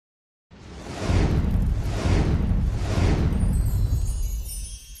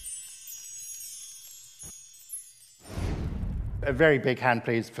A very big hand,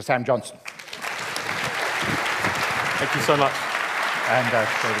 please, for Sam Johnson. Thank you so much. And there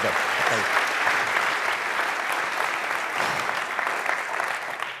we go. Okay.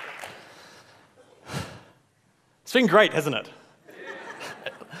 It's been great, hasn't it?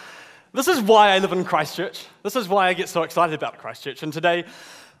 This is why I live in Christchurch. This is why I get so excited about Christchurch. And today,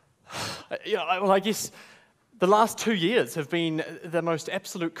 I guess the last 2 years have been the most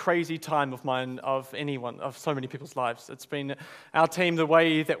absolute crazy time of mine, of so many people's lives. It's been our team, the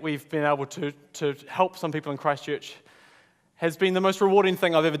way that we've been able to help some people in Christchurch has been the most rewarding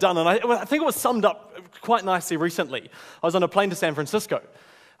thing I've ever done. And I think it was summed up quite nicely recently. I was on a plane to San Francisco.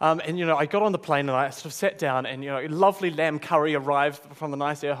 And I got on the plane and I sort of sat down and, lovely lamb curry arrived from the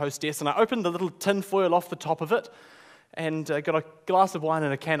nice air hostess, and I opened the little tin foil off the top of it and got a glass of wine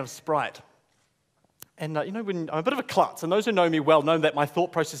and a can of Sprite. And, when I'm a bit of a klutz, and those who know me well know that my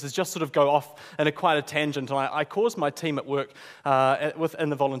thought processes just sort of go off in quite a tangent, and I cause my team at work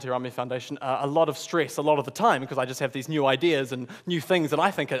within the Volunteer Army Foundation a lot of stress a lot of the time, because I just have these new ideas and new things that I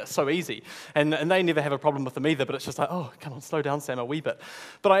think are so easy. And they never have a problem with them either, but it's just like, oh, come on, slow down, Sam, a wee bit.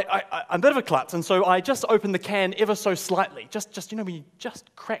 But I'm a bit of a klutz, and so I just opened the can ever so slightly, just when you just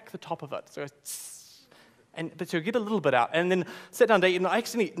crack the top of it. So but you get a little bit out, and then sat down to eat, and I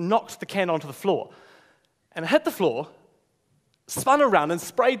accidentally knocked the can onto the floor. And I hit the floor, spun around, and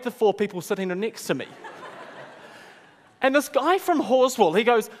sprayed the 4 people sitting next to me. And this guy from Horswell, he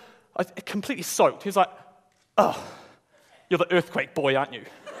goes, completely soaked, he's like, oh, you're the earthquake boy, aren't you?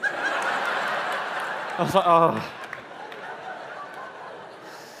 I was like, oh.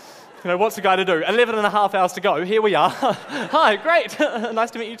 What's the guy to do? 11 and a half hours to go, here we are. Hi, great,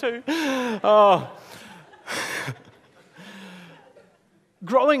 nice to meet you too. Oh.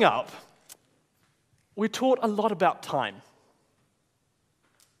 Growing up, we're taught a lot about time.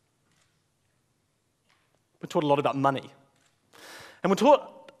 We're taught a lot about money. And we're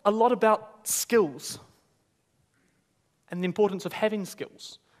taught a lot about skills and the importance of having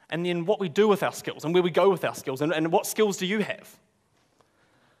skills, and then what we do with our skills and where we go with our skills, and what skills do you have?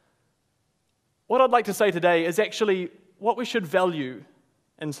 What I'd like to say today is actually what we should value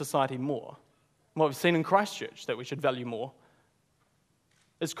in society more, what we've seen in Christchurch that we should value more,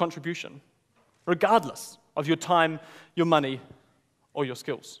 is contribution, regardless of your time, your money, or your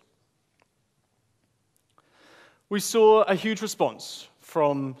skills. We saw a huge response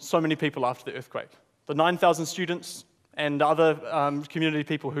from so many people after the earthquake. The 9,000 students and other community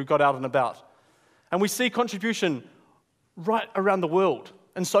people who got out and about. And we see contribution right around the world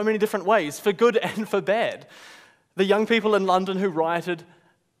in so many different ways, for good and for bad. The young people in London who rioted,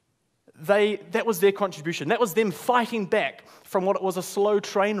 that was their contribution. That was them fighting back from what was a slow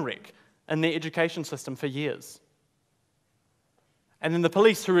train wreck in their education system for years. And then the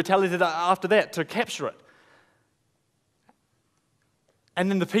police who retaliated after that to capture it. And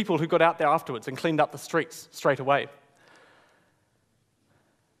then the people who got out there afterwards and cleaned up the streets straight away.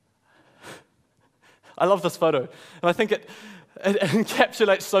 I love this photo, and I think it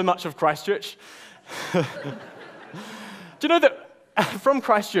encapsulates so much of Christchurch. Do you know that from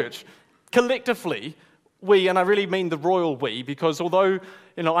Christchurch, collectively, we, and I really mean the royal we, because although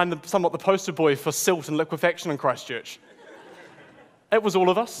I'm somewhat the poster boy for silt and liquefaction in Christchurch, it was all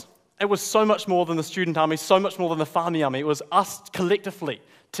of us. It was so much more than the student army, so much more than the farming army. It was us collectively,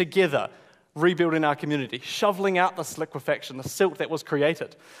 together, rebuilding our community, shoveling out this liquefaction, the silt that was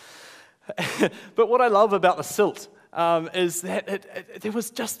created. But what I love about the silt is that there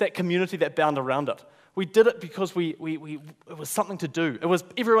was just that community that bound around it. We did it because it was something to do. It was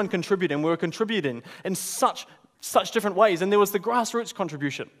everyone contributing. We were contributing in such different ways. And there was the grassroots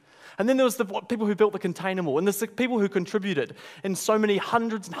contribution. And then there was the people who built the container mall. And there's the people who contributed in so many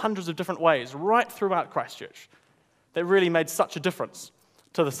hundreds and hundreds of different ways right throughout Christchurch that really made such a difference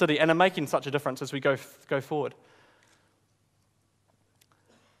to the city and are making such a difference as we go forward.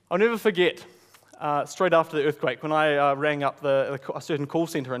 I'll never forget, straight after the earthquake, when I rang up a certain call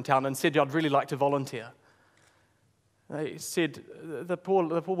centre in town and said, I'd really like to volunteer. They said, the poor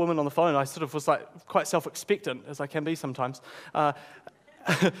woman on the phone, I sort of was like quite self-expectant, as I can be sometimes.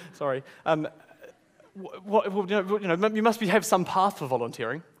 Sorry. You must have some path for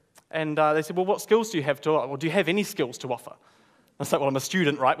volunteering. And they said, well, what skills do you have or do you have any skills to offer? I was like, well, I'm a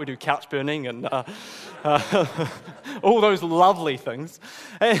student, right? We do couch burning and all those lovely things.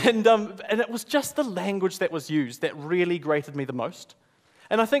 And it was just the language that was used that really grated me the most.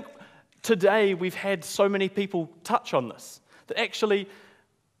 And I think today we've had so many people touch on this, that actually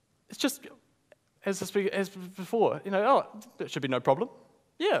it's just, as before, there should be no problem.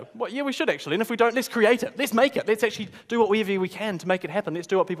 Yeah, well, yeah, we should actually. And if we don't, let's create it. Let's make it. Let's actually do whatever we can to make it happen. Let's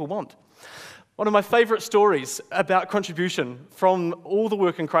do what people want. One of my favourite stories about contribution from all the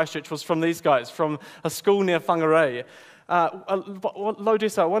work in Christchurch was from these guys, from a school near Whangarei, one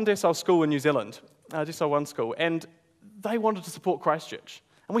decile school in New Zealand, decile 1 school, and they wanted to support Christchurch.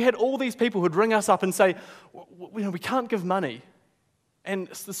 And we had all these people who'd ring us up and say, we can't give money. And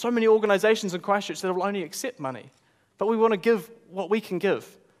there's so many organisations in Christchurch that will only accept money. But we want to give what we can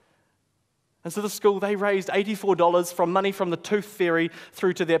give. And so the school, they raised $84 from money from the tooth fairy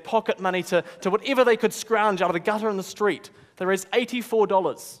through to their pocket money to whatever they could scrounge out of the gutter in the street. They raised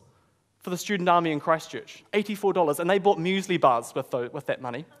 $84 for the student army in Christchurch. $84. And they bought muesli bars with that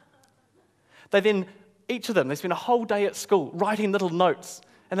money. They then, each of them, they spent a whole day at school writing little notes.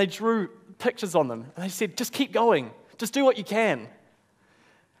 And they drew pictures on them. And they said, just keep going. Just do what you can.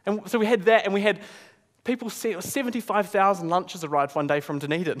 And so we had that, and we had people say 75,000 lunches arrived one day from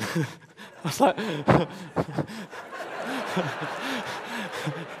Dunedin. I was like,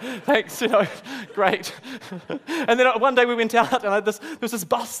 thanks, great. And then one day we went out, and there was this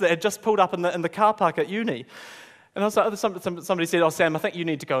bus that had just pulled up in the car park at uni. And I was like, somebody said, Sam, I think you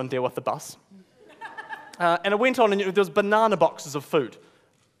need to go and deal with the bus. And I went on, and there was banana boxes of food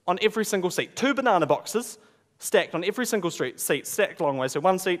on every single seat. 2 banana boxes stacked on every single seat, stacked long way. So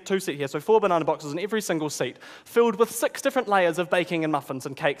 1 seat, 2 seat here, so 4 banana boxes on every single seat, filled with 6 different layers of baking and muffins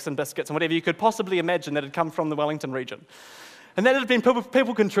and cakes and biscuits and whatever you could possibly imagine that had come from the Wellington region. And that had been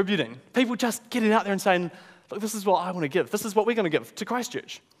people contributing, people just getting out there and saying, look, this is what I want to give. This is what we're going to give to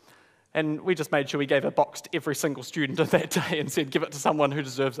Christchurch. And we just made sure we gave a box to every single student of that day and said, give it to someone who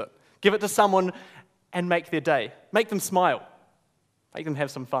deserves it. Give it to someone and make their day. Make them smile. Make them have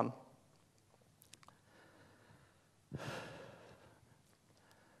some fun.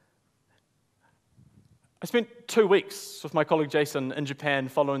 I spent 2 weeks with my colleague Jason in Japan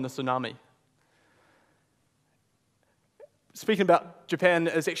following the tsunami. Speaking about Japan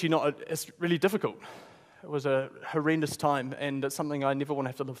is actually it's really difficult. It was a horrendous time, and it's something I never want to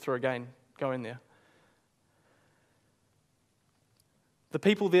have to live through again, going there. The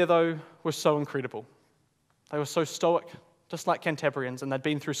people there, though, were so incredible. They were so stoic, just like Cantabrians, and they'd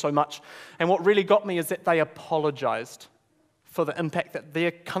been through so much. And what really got me is that they apologized for the impact that their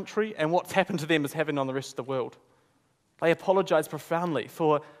country and what's happened to them is having on the rest of the world. They apologized profoundly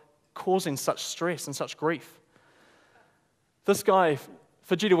for causing such stress and such grief. This guy,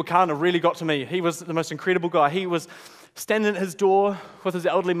 Fujita Wakana, really got to me. He was the most incredible guy. He was standing at his door with his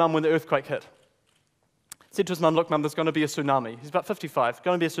elderly mum when the earthquake hit. Said to his mum, look, mum, there's going to be a tsunami. He's about 55.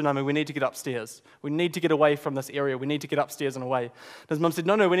 Going to be a tsunami. We need to get upstairs. We need to get away from this area. We need to get upstairs and away. And his mum said,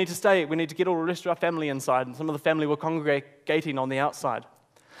 no, we need to stay. We need to get all the rest of our family inside. And some of the family were congregating on the outside.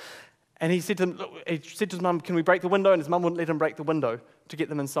 And he said to his mum, can we break the window? And his mum wouldn't let him break the window to get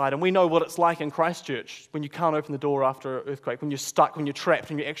them inside. And we know what it's like in Christchurch when you can't open the door after an earthquake, when you're stuck, when you're trapped,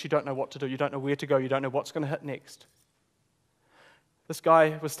 and you actually don't know what to do. You don't know where to go. You don't know what's going to hit next. This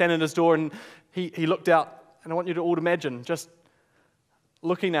guy was standing at his door, and he looked out. And I want you to all imagine just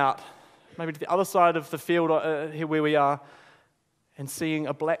looking out, maybe to the other side of the field here where we are, and seeing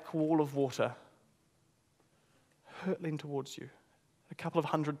a black wall of water hurtling towards you, a couple of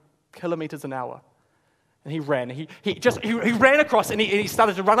 100 kilometers an hour. And he ran. He ran across, and he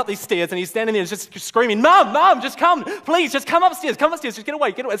started to run up these stairs, and he's standing there just screaming, Mum, just come, please, just come upstairs, just get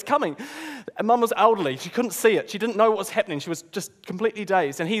away, it's coming. And Mum was elderly. She couldn't see it. She didn't know what was happening. She was just completely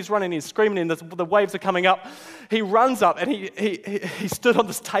dazed, and he's running, he's screaming, and the waves are coming up. He runs up, and he stood on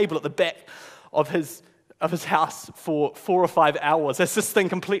this table at the back of his house for 4 or 5 hours as this thing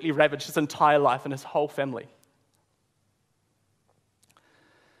completely ravaged his entire life and his whole family.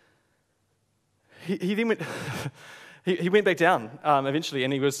 He then went. He went back down eventually,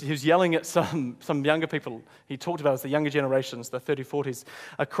 and he was yelling at some younger people. He talked about as the younger generations, the 30s, 40s,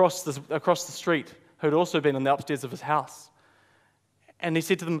 across the street, who had also been on the upstairs of his house. And he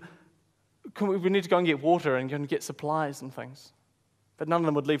said to them, "We need to go and get water and go and get supplies and things." But none of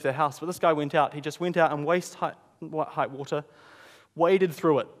them would leave their house. But this guy went out. He just went out in waist-height water, waded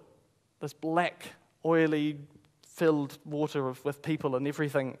through it. This black, oily, filled water with people and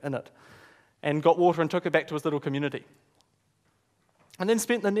everything in it. And got water and took it back to his little community. And then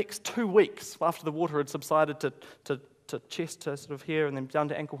spent the next 2 weeks, after the water had subsided to chest, to sort of here, and then down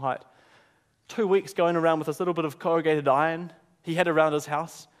to ankle height, 2 weeks going around with this little bit of corrugated iron he had around his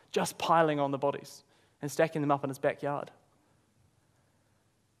house, just piling on the bodies and stacking them up in his backyard.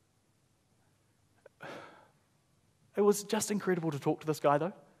 It was just incredible to talk to this guy,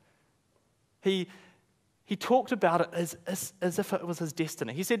 though. He talked about it as if it was his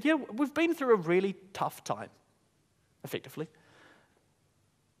destiny. He said, yeah, we've been through a really tough time, effectively.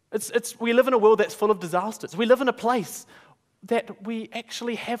 We live in a world that's full of disasters. We live in a place that we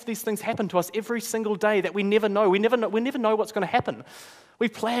actually have these things happen to us every single day that we never know. We never know what's going to happen. We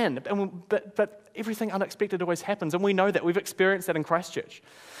plan, but everything unexpected always happens, and we know that. We've experienced that in Christchurch.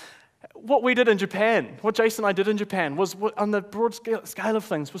 What we did in Japan, what Jason and I did in Japan, was on the broad scale of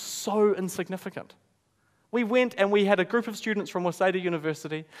things, was so insignificant. We went and we had a group of students from Waseda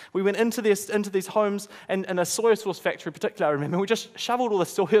University. We went into these homes and in a soy sauce factory, particularly I remember. We just shoveled all the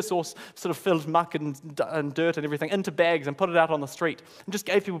soy sauce sort of filled muck and dirt and everything into bags and put it out on the street and just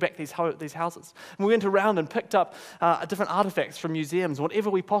gave people back these houses. And we went around and picked up different artifacts from museums, whatever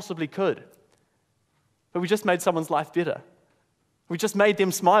we possibly could. But we just made someone's life better. We just made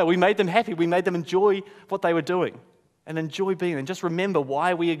them smile. We made them happy. We made them enjoy what they were doing and enjoy being. And just remember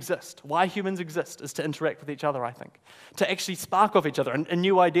why we exist, why humans exist, is to interact with each other, I think. To actually spark off each other and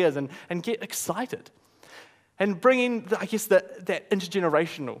new ideas and get excited. And bringing, I guess, that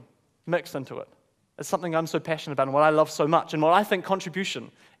intergenerational mix into it is something I'm so passionate about and what I love so much. And what I think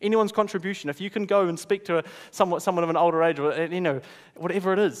contribution, anyone's contribution, if you can go and speak to someone of an older age or,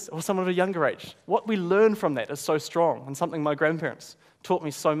 whatever it is, or someone of a younger age, what we learn from that is so strong and something my grandparents taught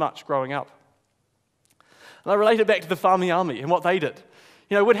me so much growing up. And I relate it back to the Farming Army and what they did.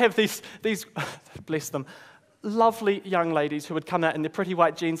 We'd have these bless them, lovely young ladies who would come out in their pretty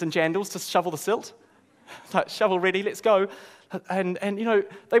white jeans and jandals to shovel the silt. Like, shovel ready, let's go. And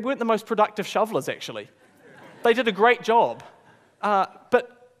they weren't the most productive shovelers, actually. They did a great job.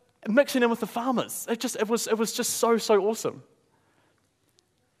 But mixing in with the farmers, it was just so awesome.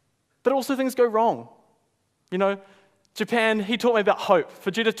 But also things go wrong. Japan, he taught me about hope.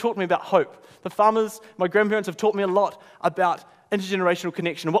 Fujita taught me about hope. The farmers, my grandparents have taught me a lot about intergenerational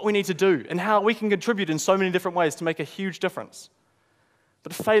connection and what we need to do and how we can contribute in so many different ways to make a huge difference.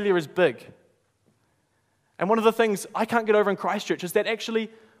 But failure is big. And one of the things I can't get over in Christchurch is that actually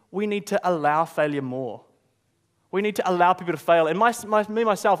we need to allow failure more. We need to allow people to fail. And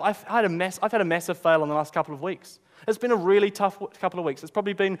myself, I've had a massive fail in the last couple of weeks. It's been a really tough couple of weeks. It's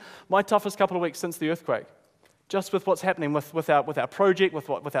probably been my toughest couple of weeks since the earthquake. Just with what's happening with our project,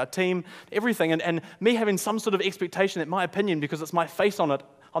 with our team, everything, and me having some sort of expectation that my opinion, because it's my face on it,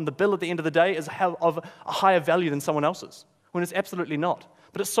 on the bill at the end of the day, is of a higher value than someone else's, when it's absolutely not.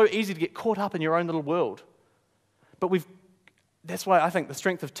 But it's so easy to get caught up in your own little world. But that's why I think the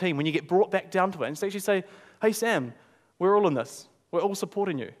strength of team, when you get brought back down to it, and actually say, hey Sam, we're all in this, we're all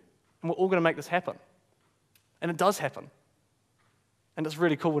supporting you, and we're all going to make this happen. And it does happen. And it's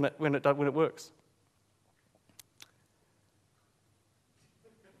really cool when it works.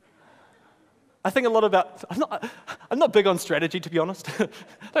 I think a lot about, I'm not big on strategy, to be honest. I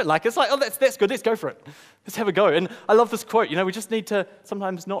don't like it. It's like, oh, that's good, let's go for it. Let's have a go. And I love this quote, we just need to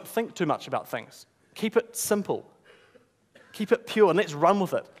sometimes not think too much about things. Keep it simple. Keep it pure, and let's run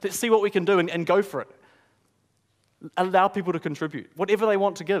with it. Let's see what we can do and go for it. Allow people to contribute, whatever they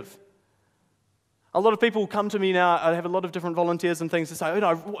want to give. A lot of people come to me now, I have a lot of different volunteers and things to say,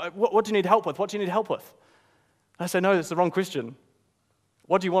 what do you need help with? What do you need help with? And I say, no, that's the wrong question.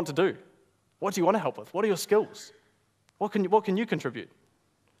 What do you want to do? What do you want to help with? What are your skills? What can you contribute?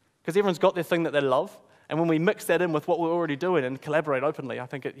 Because everyone's got their thing that they love, and when we mix that in with what we're already doing and collaborate openly, I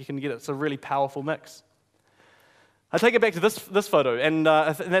think you can get it's a really powerful mix. I take it back to this photo, and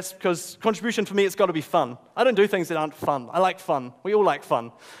that's because contribution for me, it's got to be fun. I don't do things that aren't fun. I like fun. We all like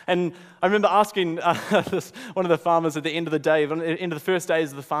fun. And I remember asking one of the farmers at the end of the day, at the end of the first days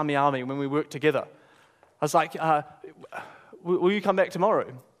of the Farming Army, when we worked together, I was like, will you come back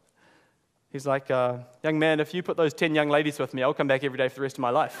tomorrow? He's like, young man, if you put those 10 young ladies with me, I'll come back every day for the rest of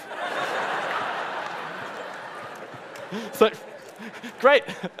my life. So, great.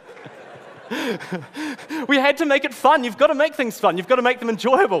 We had to make it fun. You've got to make things fun. You've got to make them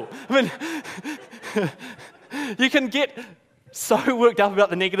enjoyable. I mean, you can get so worked up about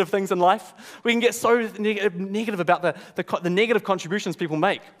the negative things in life. We can get so negative about the negative contributions people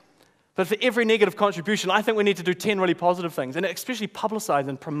make. But for every negative contribution, I think we need to do 10 really positive things, and especially publicize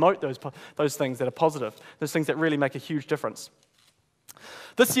and promote those things that are positive, those things that really make a huge difference.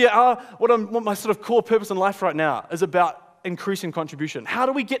 This year, what my sort of core purpose in life right now is about increasing contribution. How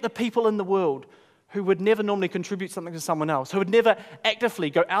do we get the people in the world who would never normally contribute something to someone else, who would never actively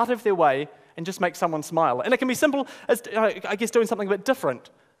go out of their way and just make someone smile? And it can be simple as, I guess, doing something a bit different.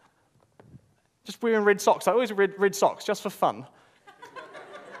 Just wearing red socks. I always wear red socks just for fun.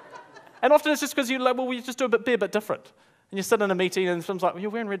 And often it's just because we just be a bit different. And you sit in a meeting and someone's like, well, you're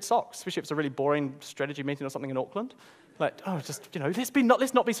wearing red socks, especially if it's a really boring strategy meeting or something in Auckland. Like,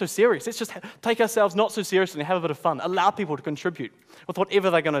 let's not be so serious. Let's just take ourselves not so seriously and have a bit of fun. Allow people to contribute with whatever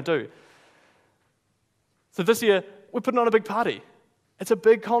they're going to do. So this year, we're putting on a big party. It's a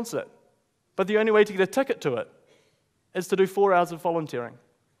big concert, but the only way to get a ticket to it is to do 4 hours of volunteering.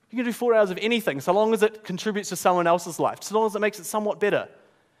 You can do 4 hours of anything, so long as it contributes to someone else's life, so long as it makes it somewhat better.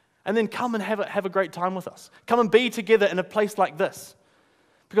 And then come and have a great time with us. Come and be together in a place like this.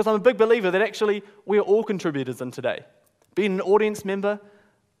 Because I'm a big believer that actually we are all contributors in today. Being an audience member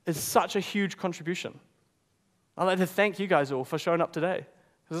is such a huge contribution. I'd like to thank you guys all for showing up today,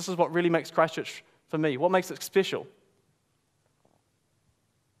 because this is what really makes Christchurch, for me, what makes it special.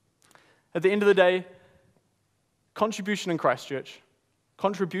 At the end of the day, contribution in Christchurch,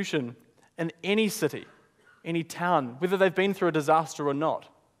 contribution in any city, any town, whether they've been through a disaster or not,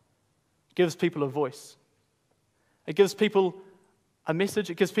 gives people a voice. It gives people a message.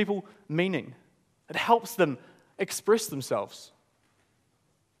 It gives people meaning. It helps them express themselves.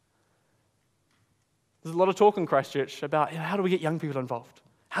 There's a lot of talk in Christchurch about how do we get young people involved?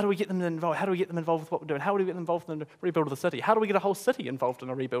 How do we get them involved? How do we get them involved with what we're doing? How do we get them involved in the rebuild of the city? How do we get a whole city involved in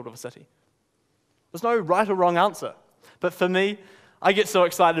a rebuild of a city? There's no right or wrong answer. But for me, I get so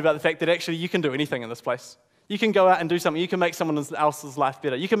excited about the fact that actually you can do anything in this place. You can go out and do something. You can make someone else's life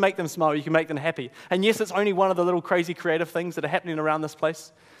better. You can make them smile. You can make them happy. And yes, it's only one of the little crazy creative things that are happening around this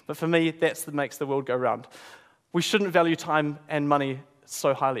place. But for me, that's what makes the world go round. We shouldn't value time and money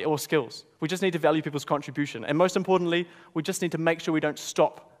so highly, or skills. We just need to value people's contribution. And most importantly, we just need to make sure we don't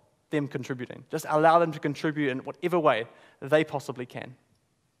stop them contributing. Just allow them to contribute in whatever way they possibly can.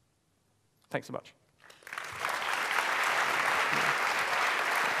 Thanks so much.